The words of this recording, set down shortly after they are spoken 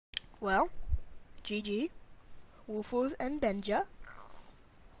Well, GG, Woofless and Benja.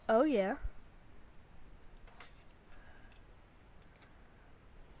 Oh yeah.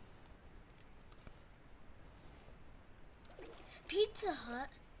 Pizza Hut.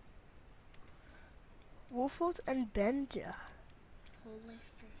 Woofless and Benja. Holy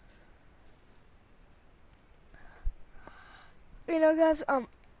freak. You know, guys,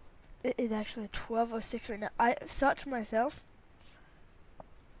 it is actually 12:06 right now. I thought to myself,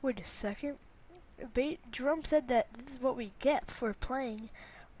 wait a second. Jerome said that this is what we get for playing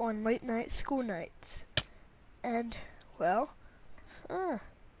on late night school nights. And, well, oh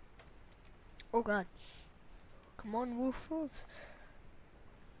god. Come on, Woofless.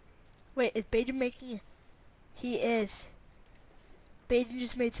 Wait, is Bajan making it? He is. Bajan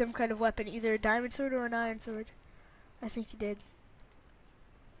just made some kind of weapon, either a diamond sword or an iron sword. I think he did.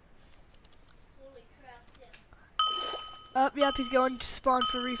 Holy crap, Tim. Oh, yep, he's going to spawn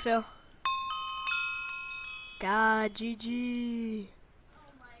for refill. God, GG. Oh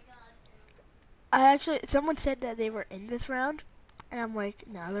my god. I actually, someone said that they were in this round, and I'm like,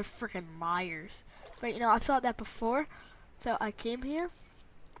 no, they're freaking liars. But, you know, I saw that before, so I came here.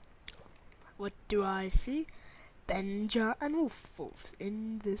 What do I see? Benja and Woofless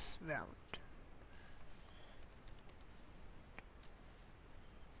in this round.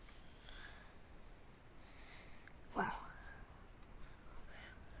 Wow.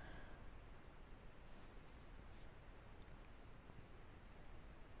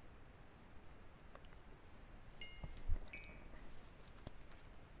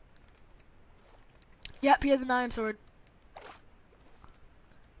 Yep, he has an iron sword.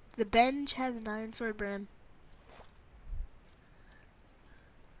 The bench has an iron sword, Bram.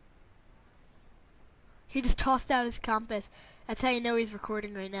 He just tossed out his compass. That's how you know he's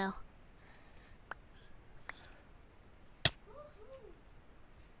recording right now.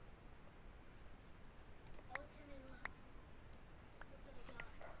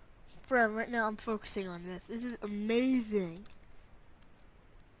 Bram, right now I'm focusing on this. This is amazing.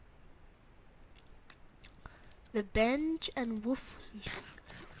 The bench and Woofless.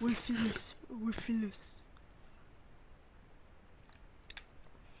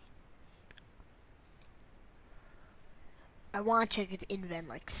 I want to check his invent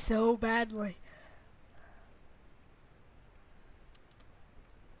like so badly.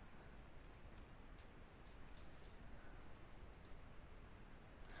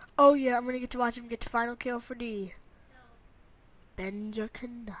 Oh yeah, I'm gonna get to watch him get the final kill for the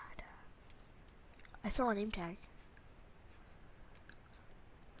BajanCanadian. I saw a name tag.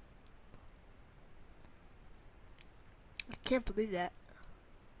 I can't believe that.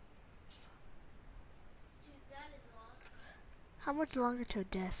 Dude, that is awesome. How much longer to a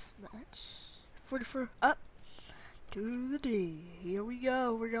death match? 44. Up to the D. Here we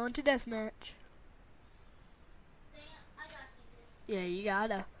go. We're going to death match. Dang it, I gotta see this. Yeah, you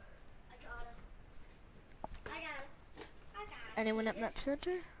gotta. I gotta. Anyone at map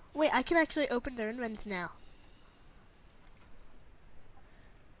center? Wait, I can actually open their invents now.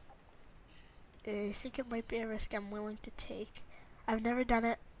 I think it might be a risk I'm willing to take. I've never done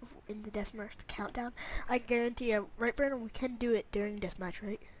it in the deathmatch countdown. I guarantee you, right, Brandon, we can do it during deathmatch,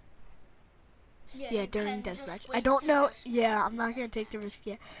 right? Yeah, during deathmatch. I don't know. Yeah, I'm not gonna take the risk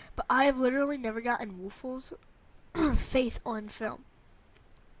yet. But I have literally never gotten Woofless' face on film.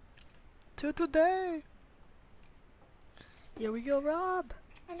 To today. Here we go, Rob.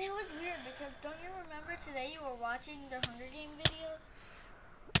 And it was weird because don't you remember today you were watching the Hunger Game videos?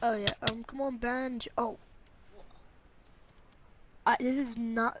 Oh yeah. Come on, Benj. Oh. This is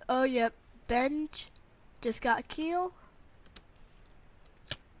not. Oh yeah, Benj just got killed.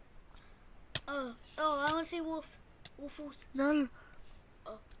 Oh, I want to see Woofless. No.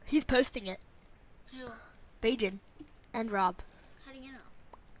 Oh. He's posting it. Who? Bajan and Rob. How do you know?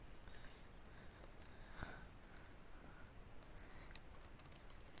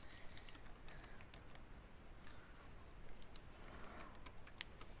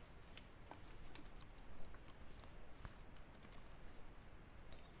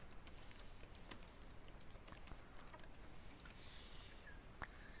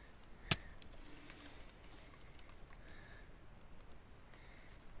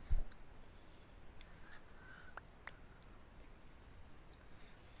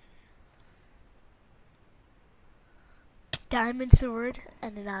 Diamond sword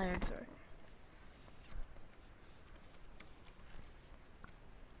and an iron sword.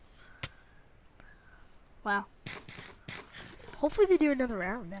 Wow. Hopefully they do another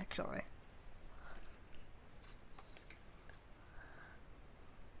round, actually.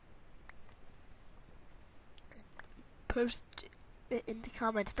 Post in the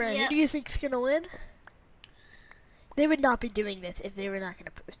comments. Brandon, Yeah. who do you think's gonna win? They would not be doing this if they were not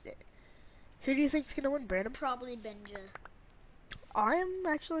gonna post it. Who do you think's gonna win, Brandon? Probably Benja. I'm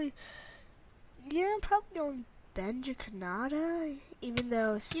actually, yeah, I'm probably going BajanCanadian, even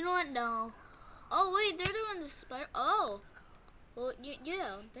though it's, You know what? No. Oh wait, they're doing the spider. Oh. Well,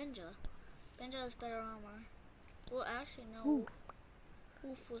 yeah, Benja. Benja has better armor. Well, actually, no. Ooh.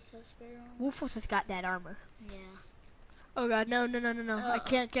 Woofless has better armor. Woofless has got that armor. Yeah. Oh god, no. I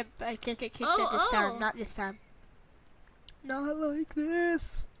can't get kicked at this time. Not this time. Not like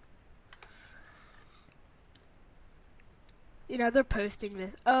this. You know, they're posting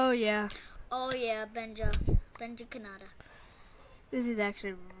this. Oh yeah. Oh yeah, Benja. BajanCanadian. This is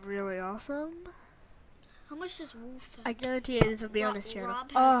actually really awesome. How much does Woof have? I guarantee you this will be on his channel.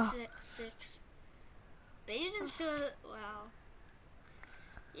 Rob has six. Bajan should. Wow.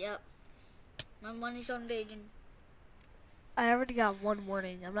 Yep. My money's on Bajan. I already got one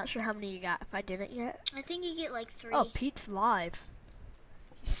warning. I'm not sure how many you got. If I didn't yet. I think you get like 3. Oh, Pete's live.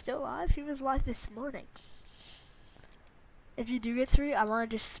 He's still live? He was live this morning. If you do get 3, I want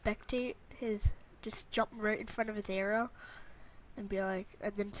to just spectate his, just jump right in front of his arrow and be like,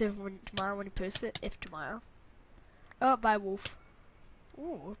 and then see when tomorrow when he posts it, if tomorrow. Oh, bye Wolf.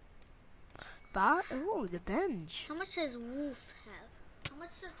 Ooh. Bye. Ooh, the bench. How much does Woof have? How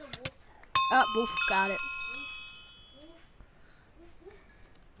much does a wolf have? Oh, Wolf got it.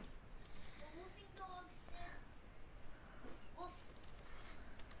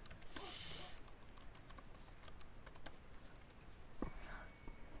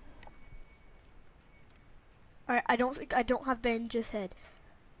 Alright, I don't have Benja's head.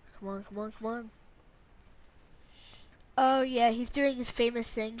 Come on. Oh yeah, he's doing his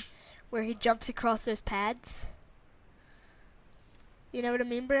famous thing where he jumps across those pads. You know what I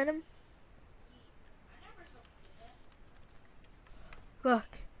mean, Brandon? Look.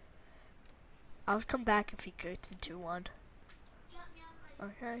 I'll come back if he goes into 1.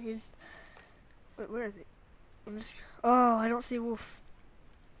 Okay, he's... Wait, where is he? Oh, I don't see Wolf.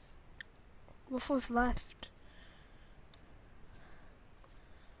 Wolf was left.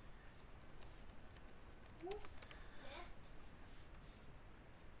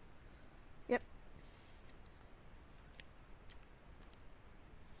 Yep.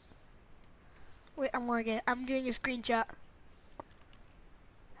 Wait, I'm getting a screenshot.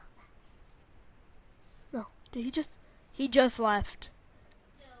 No, did he just left.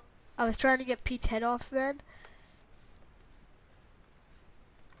 No. I was trying to get Pete's head off then.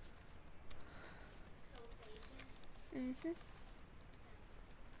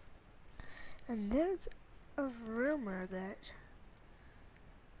 And there's a rumor that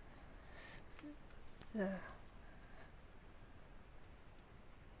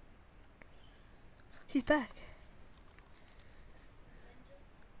he's back.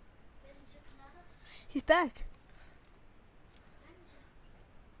 He's back.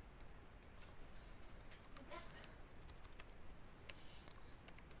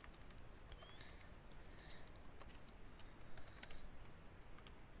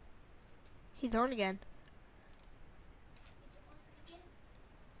 He's on again.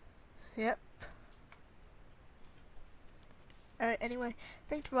 Yep. Alright, anyway,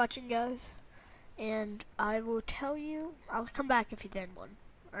 thanks for watching, guys. And I will tell you, I'll come back if he's in 1.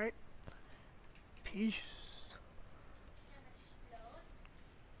 Alright? Peace.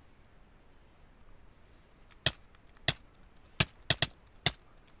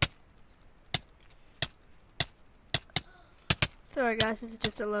 Sorry guys, this is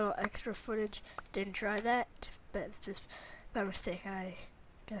just a little extra footage. Didn't try that, but it's just by mistake. I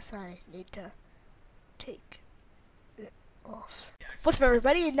guess I need to take it off. What's up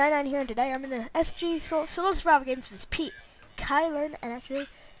everybody, 99 here, and today I'm in the SG Solo Survival Games with Pete, Kylan, and actually,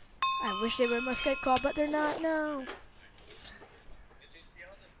 I wish they were in my Skype call, but they're not, no.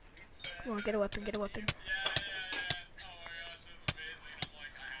 Come on, get a weapon.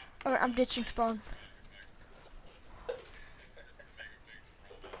 Alright, I'm ditching spawn.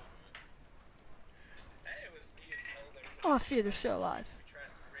 Oh, I feel they're still alive.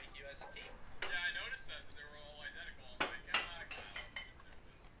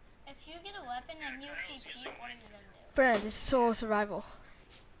 If you get a weapon and you see Pete, what are you gonna do? Brad, this is solo survival.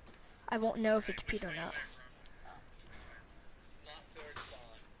 I won't know if it's Pete or not.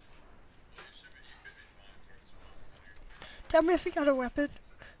 Tell me if he got a weapon.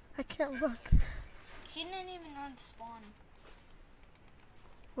 I can't look. He didn't even run to spawn.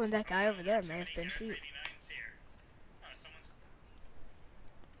 Well, that guy over there may have been Pete.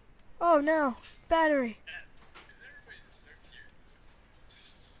 Oh no, battery.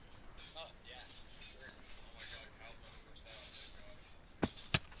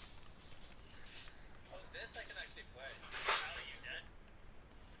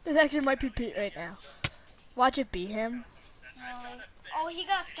 This actually might be Pete right now. Watch it be him. No. Oh, he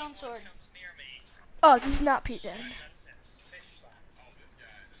got stone sword. Oh, this is not Pete then.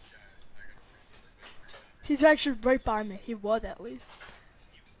 He's actually right by me. He was at least.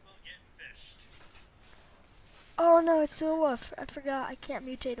 Oh no, it's still a wolf. I forgot. I can't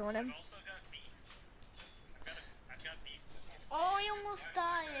mutate on him. Oh, he almost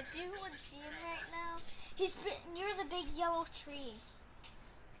died. If you would see him right now, he's near the big yellow tree.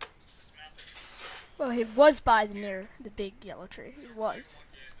 Well, he was by near the big yellow tree. He was.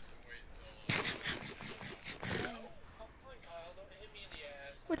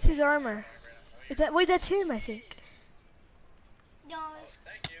 What's his armor? Is that? Wait, that's him, I think. No, it's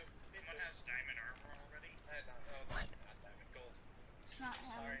not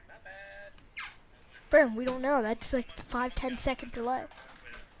him. Brim, we don't know. That's like 5-10 second delay.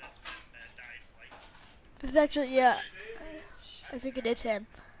 This is actually, yeah. I think it is him.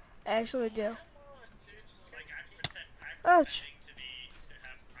 I actually do. Ouch.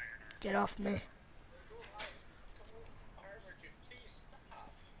 Get off me.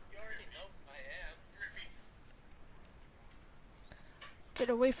 Get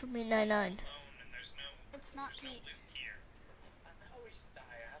away from me, 9-9. It's not Pete.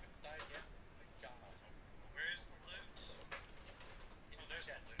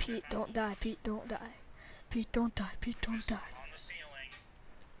 Pete, don't die. Pete, don't die. Pete, don't die. Pete, don't die.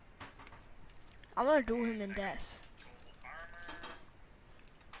 I'm gonna do him in death.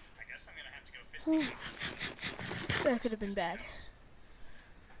 Whew. That could have been bad.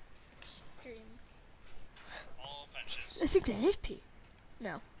 I think that is Pete.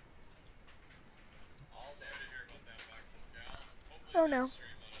 No. Oh no.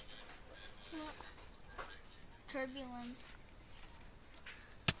 Turbulence.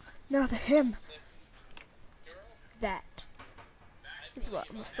 No, they're him. That is what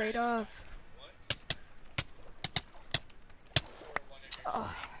I'm afraid of.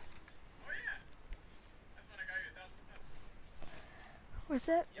 Oh. What's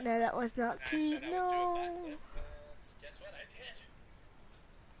that? No, that was not Pete. No.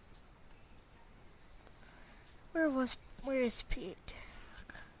 Where is Pete?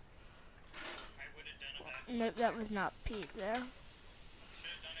 Nope, that was not Pete there.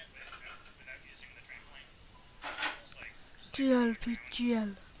 GL, Pete,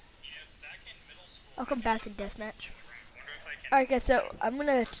 GL. I'll come back in deathmatch. Alright guys, so I'm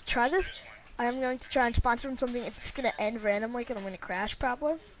gonna try this. I'm going to try and sponsor him something. It's just gonna end randomly and I'm gonna crash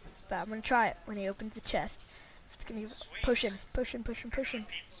probably. But I'm gonna try it when he opens the chest. It's gonna push him, push him, push him, push him.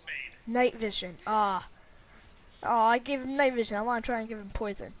 Night vision. Ah. Oh, I gave him night vision. I wanna try and give him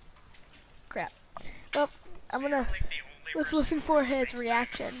poison. Crap. Well, I'm gonna let's listen for his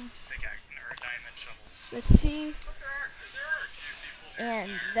reaction. Let's see.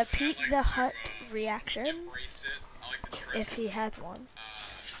 And the Pizza Hut reaction, if he has one.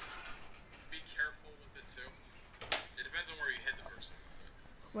 Be careful with it too. It depends on where you hit the person.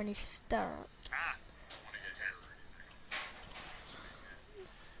 When he stops.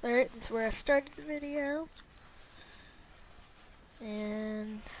 Alright, this is where I started the video.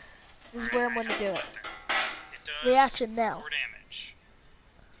 And this is where I'm going to do it. Reaction now. I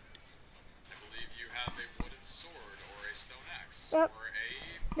believe you have a wooden sword or a stone axe Yep. or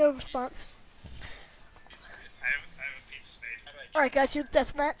a... No response. I have a pizza spade. Alright guys, here's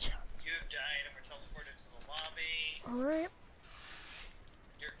deathmatch. You have died and were teleported to the lobby. Alright.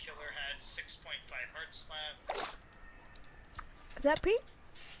 Your killer had 6.5 hearts left. Is that Pete?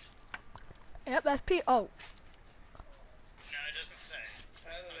 Yep, that's Pete. Oh. No, it doesn't say.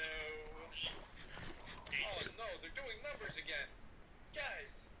 Hello. Oh no, they're doing numbers again.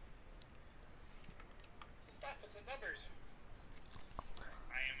 Guys. Stop with the numbers.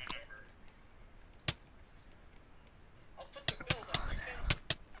 I am a number. I'll put the bill down, okay?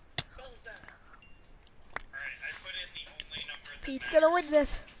 Bill's down. Alright, I put in the only number that Pete's matters. gonna win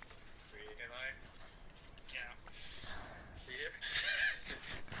this. Am I? Yeah. Yep.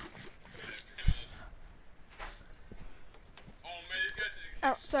 Oh man, these guys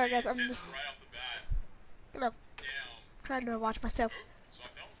Oh, sorry guys, I'm hit just right off the bat. gonna Damn. trying to watch myself. So I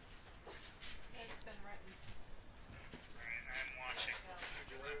don't. Alright, I'm watching.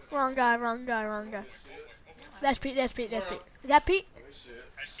 Wrong guy, wrong guy, wrong guy. That's Pete, that's Pete, that's Pete. Is that Pete?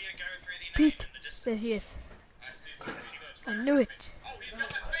 I see a guy with 89 Pete. in the distance. There he is. I see two. I knew it. Oh, he's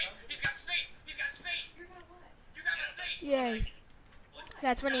got my spade! He's got spade! He's got spade! You got what? You got my spade! Yay.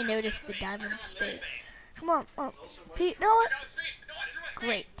 That's when he noticed the diamond spade. Come on, oh. Pete, no I what? got a spade! No, I threw my spade!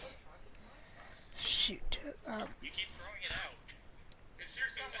 Great. Shoot. You keep throwing it out. It's here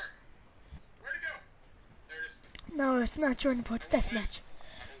somewhere. Where'd it go? There it is. No, it's not Jordan Port's deathmatch.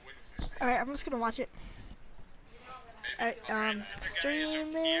 I will Alright, I'm just gonna watch it. Alright,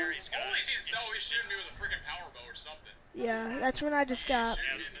 streaming. Holy Jesus, oh, he's shooting me with a freaking power bow or something. Yeah, that's when I just got.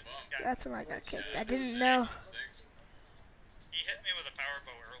 That's when I got kicked. I didn't know. He hit me with a power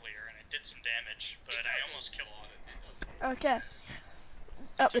bow earlier, and it did some damage, but I almost killed him. Okay.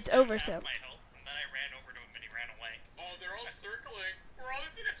 Oh, it's over, so. My health, and then I ran over to him, and he ran away. Oh, they're all circling. We're all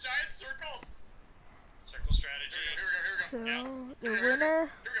in a giant circle. Circle strategy. Here we go. So, the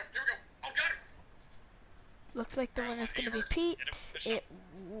winner Here we go. Oh, got him. looks like the winner's gonna be Pete. It.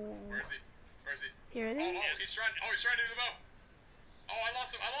 Where is he? Here it Oh, is. he's trying to do the bow. Oh, I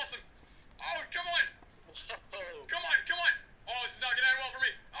lost him. Oh, come on. Come on. Oh, this is not gonna end well for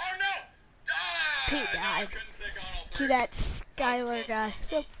me. Oh, no. Ah, Pete no, I died couldn't take on all to three. that Skylar guy. That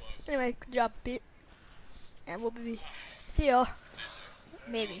So, was close. anyway, good job, Pete. And we'll be. See y'all.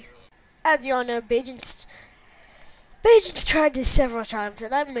 Maybe. As you all know, Bajan's tried this several times,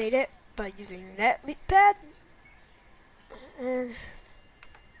 and I made it by using that leap pad. And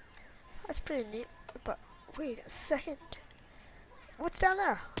that's pretty neat. But wait a second. What's down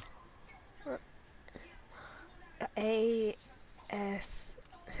there? A-S.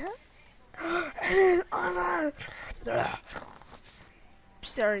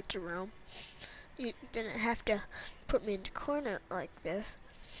 Sorry, Jerome. You didn't have to put me in the corner like this.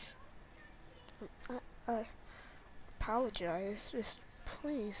 I apologize. Just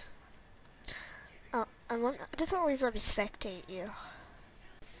please. Just always let me spectate you.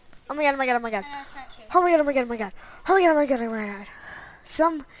 Oh my god. That's not true. Oh my god.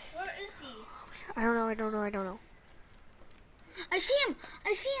 Where is he? I don't know. I see him.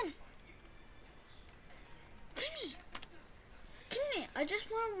 Timmy, I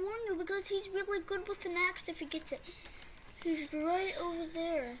just want to warn you because he's really good with an axe if he gets it. He's right over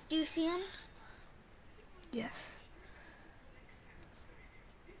there. Do you see him? Yes.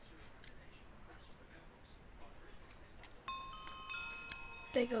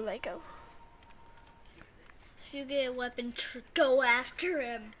 Lego. If you get a weapon, go after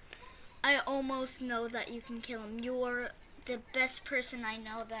him. I almost know that you can kill him. You are the best person I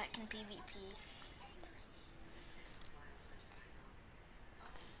know that can PvP.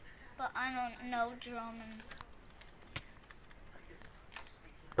 But I don't know Jerome.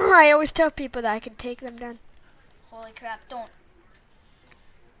 I always tell people that I can take them down. Holy crap, don't.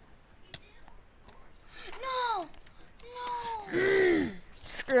 No!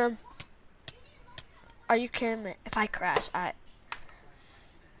 Screw him. Are you kidding me? If I crash, I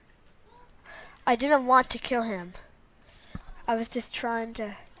didn't want to kill him. I was just trying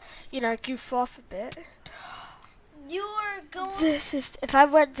to, goof off a bit. You are going... If I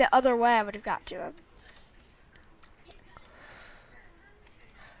went the other way, I would have got to him.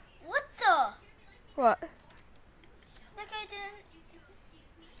 What the? What? That guy didn't...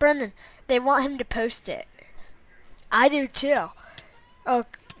 Brendan, they want him to post it. I do too. Oh.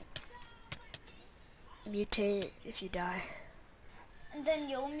 Mutate if you die. And then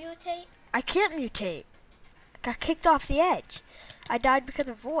you'll mutate? I can't mutate. I got kicked off the edge. I died because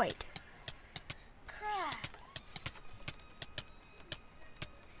of void. Crap.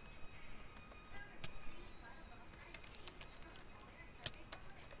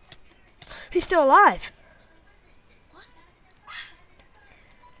 He's still alive. What?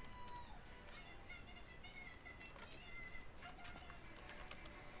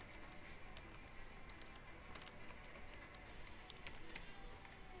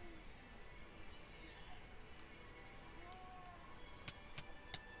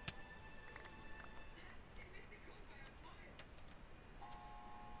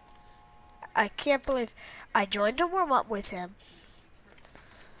 I can't believe I joined a warm-up with him.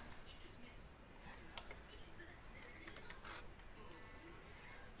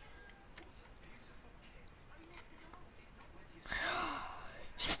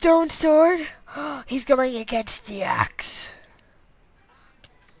 Stone sword? He's going against the axe.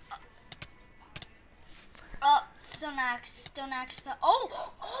 Oh, stone axe.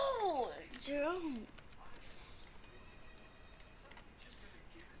 Oh, Jerome.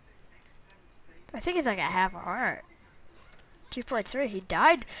 I think it's like a half a heart. 2.3. He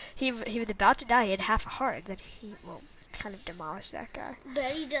died. He was about to die. He had half a heart. Then he kind of demolished that guy.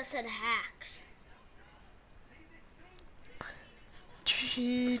 But he just said hacks.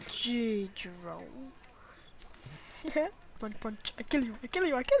 GG, Jerome. One punch. I kill you. Do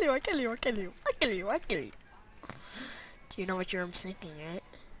you know what Jerome's thinking, right?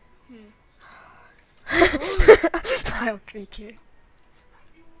 Vile creature.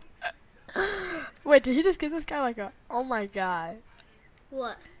 Wait, did he just give this guy like a... Oh my god.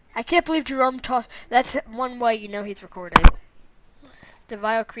 What? I can't believe Jerome tossed... That's one way you know he's recording. the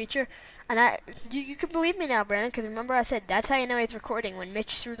vile creature. And you can believe me now, Brandon, because remember I said that's how you know he's recording, when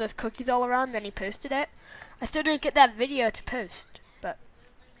Mitch threw those cookies all around, then he posted it. I still didn't get that video to post, but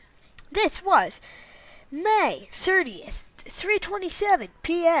this was May 30th, 3:27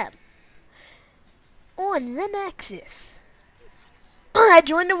 p.m. on the Nexus. I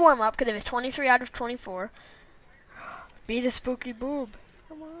joined the warm-up because it was 23 out of 24. Be the spooky boob.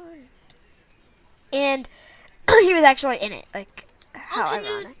 Come on. And he was actually in it. Like, how can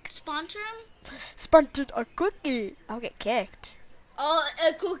ironic. you sponsor him? Sponsored a cookie. I'll get kicked. Oh,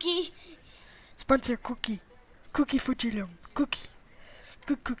 a cookie. Sponsor cookie. Cookie for Jerome. Cookie.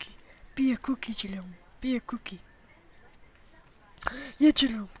 Good cookie. Be a cookie, Jerome. Be a cookie. Yeah,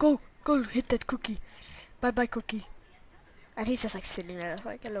 Jerome. Go hit that cookie. Bye-bye, cookie. And he's just like sitting there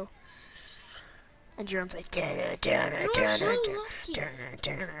like, hello. And Jerome's like, Brand,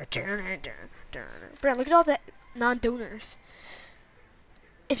 look at all the non-donors.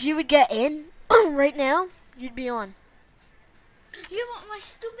 If you would get in right now, you'd be on. You want my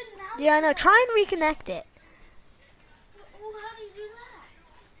stupid mouse? Yeah, I know. Try and reconnect it. Well, how do you do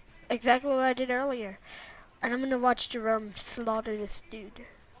that? Exactly what I did earlier. And I'm gonna watch Jerome slaughter this dude.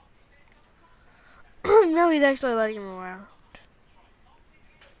 No, he's actually letting him around.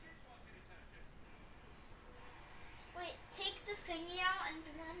 Wait, take the thingy out and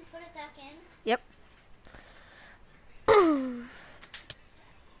then put it back in? Yep.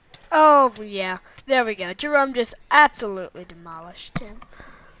 Oh, yeah. There we go. Jerome just absolutely demolished him.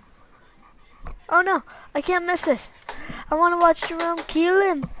 Oh, no. I can't miss this. I want to watch Jerome kill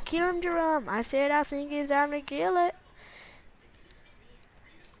him. Kill him, Jerome. I said I think it's time to kill it.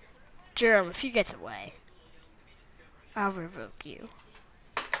 Jerome, if he gets away, I'll revoke you.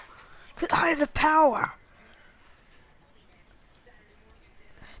 'Cause I have the power.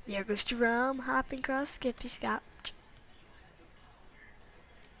 There goes Jerome, hopping across Skippy Scotch.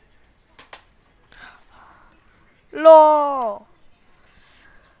 LOL.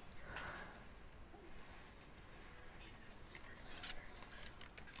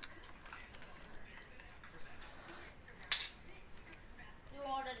 You know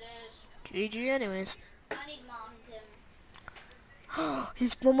what it is. GG anyways. I need mom Tim.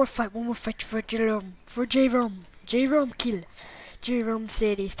 He's one more fight for Jerome. For Jerome. Jerome kill. Jerome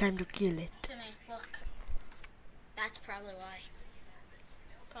said it's time to kill it. Timmy, look. That's probably why.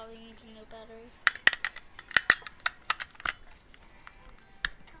 Probably needs a new battery.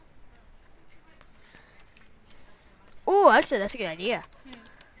 Oh, actually, that's a good idea.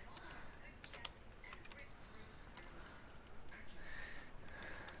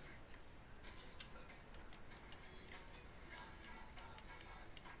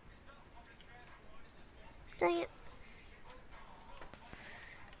 Dang it.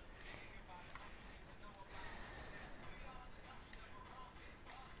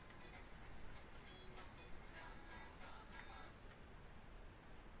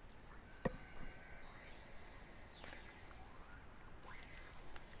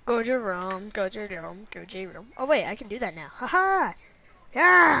 Go Jerome, go Jerome, go Jerome. Oh wait, I can do that now. Haha!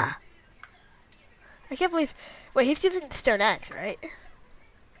 Yeah! I can't believe... Wait, he's using the Stone Axe, right?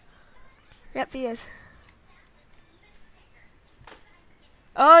 Yep, he is.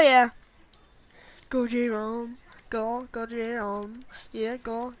 Oh yeah! Go Jerome, go Jerome. Yeah,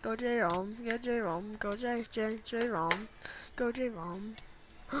 go Jerome, go Jerome, go Jerome, go Jerome.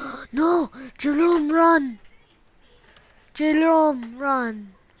 No! Jerome, run! Jerome,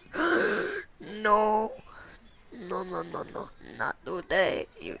 run! No. No, not today,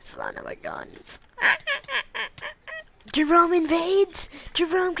 you son of a guns. Jerome invades.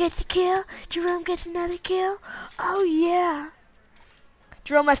 Jerome gets a kill. Jerome gets another kill. Oh yeah.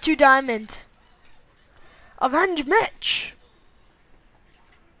 Jerome has 2 diamonds. Avenge Mitch.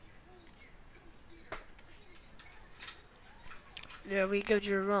 There we go,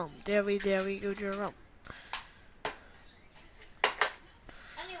 Jerome. There we go, Jerome.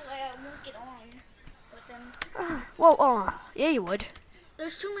 Whoa, yeah you would.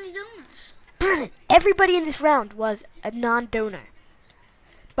 There's too many donors. Everybody in this round was a non-donor.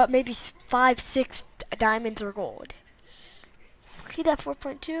 But maybe 5, 6 diamonds or gold. See that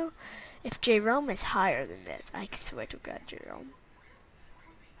 4.2? If Jerome is higher than this, I swear to God, Jerome.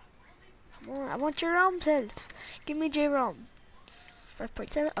 Come on, I want Jerome's health. Give me Jerome.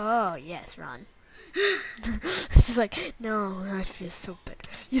 5.7? Oh, yes, run. This is like, no, I feel so bad.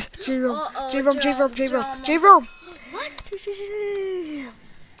 Yes, Jerome, Jerome. What?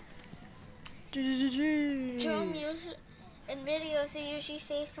 Jerome, in videos, they usually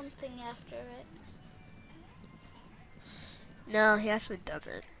say something after it. No, he actually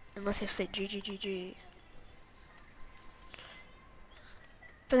doesn't. Unless he say GGGG.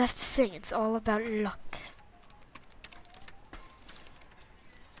 But that's the thing, it's all about luck.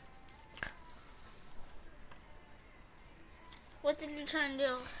 What did you try and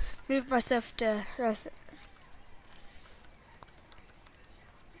do? Move myself to rest.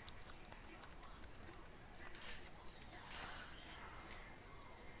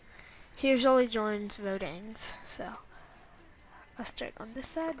 He usually joins votings, so I'll start on this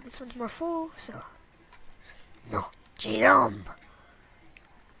side. This one's more full, so no, Jerome.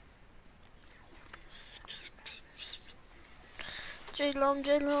 Jerome,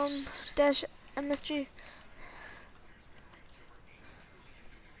 dash MSG.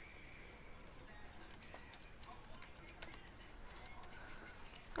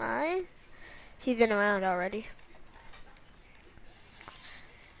 Alright, he's been around already.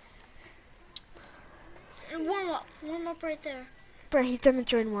 And warm up right there. But he doesn't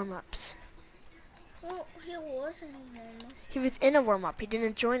join warm-ups. Well, he wasn't a warm up. He was in a warm-up, he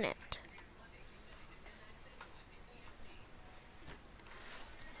didn't join it.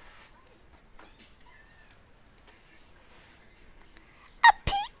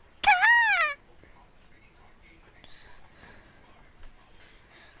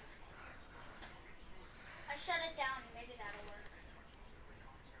 I shut it down, maybe that'll work.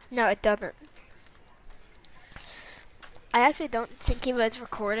 No, it doesn't. I actually don't think he was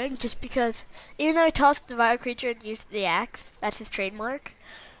recording, just because, even though he tossed the vile creature and used the axe, that's his trademark,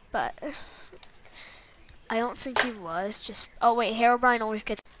 but I don't think he was, just, oh wait, Herobrine always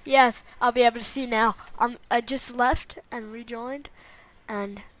gets, yes, I'll be able to see now. I just left and rejoined,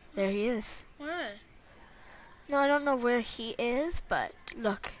 and there he is. Where? No, I don't know where he is, but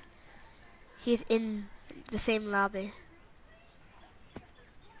look, he's in the same lobby.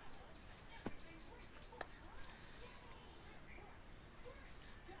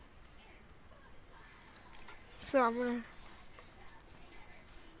 So I'm gonna.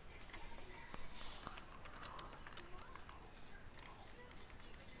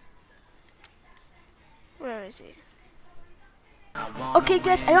 Where is he? Okay,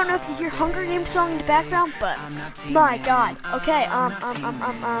 guys, I don't know if you hear Hunger Games song in the background, but my God. Okay,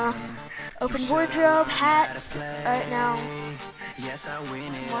 open wardrobe, hats. Right now.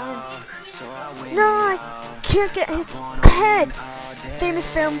 No, I can't get his head. Famous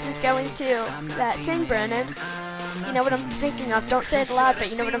Films is going to that thing, Brandon. You know what I'm thinking of. Don't say it loud,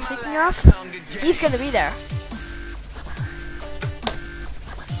 but you know what I'm thinking of? He's gonna be there.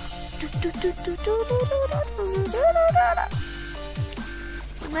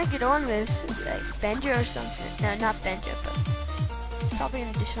 We might get on this, like Benja or something. No, not Benja, but probably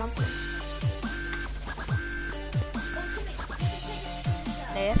gonna do something.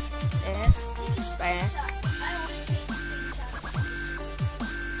 Back.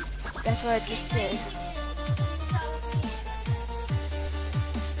 That's what I just did.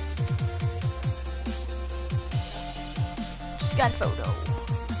 Just got a photo.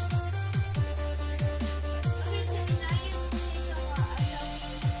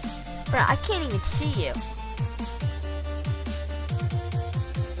 Bro, I can't even see you.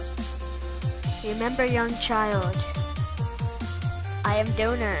 Remember, young child, I am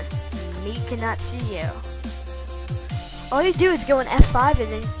donor, and me cannot see you. All you do is go on F5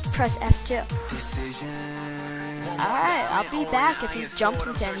 and then press F2. Alright, I'll be back if he jumps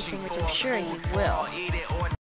into anything, which I'm sure he will.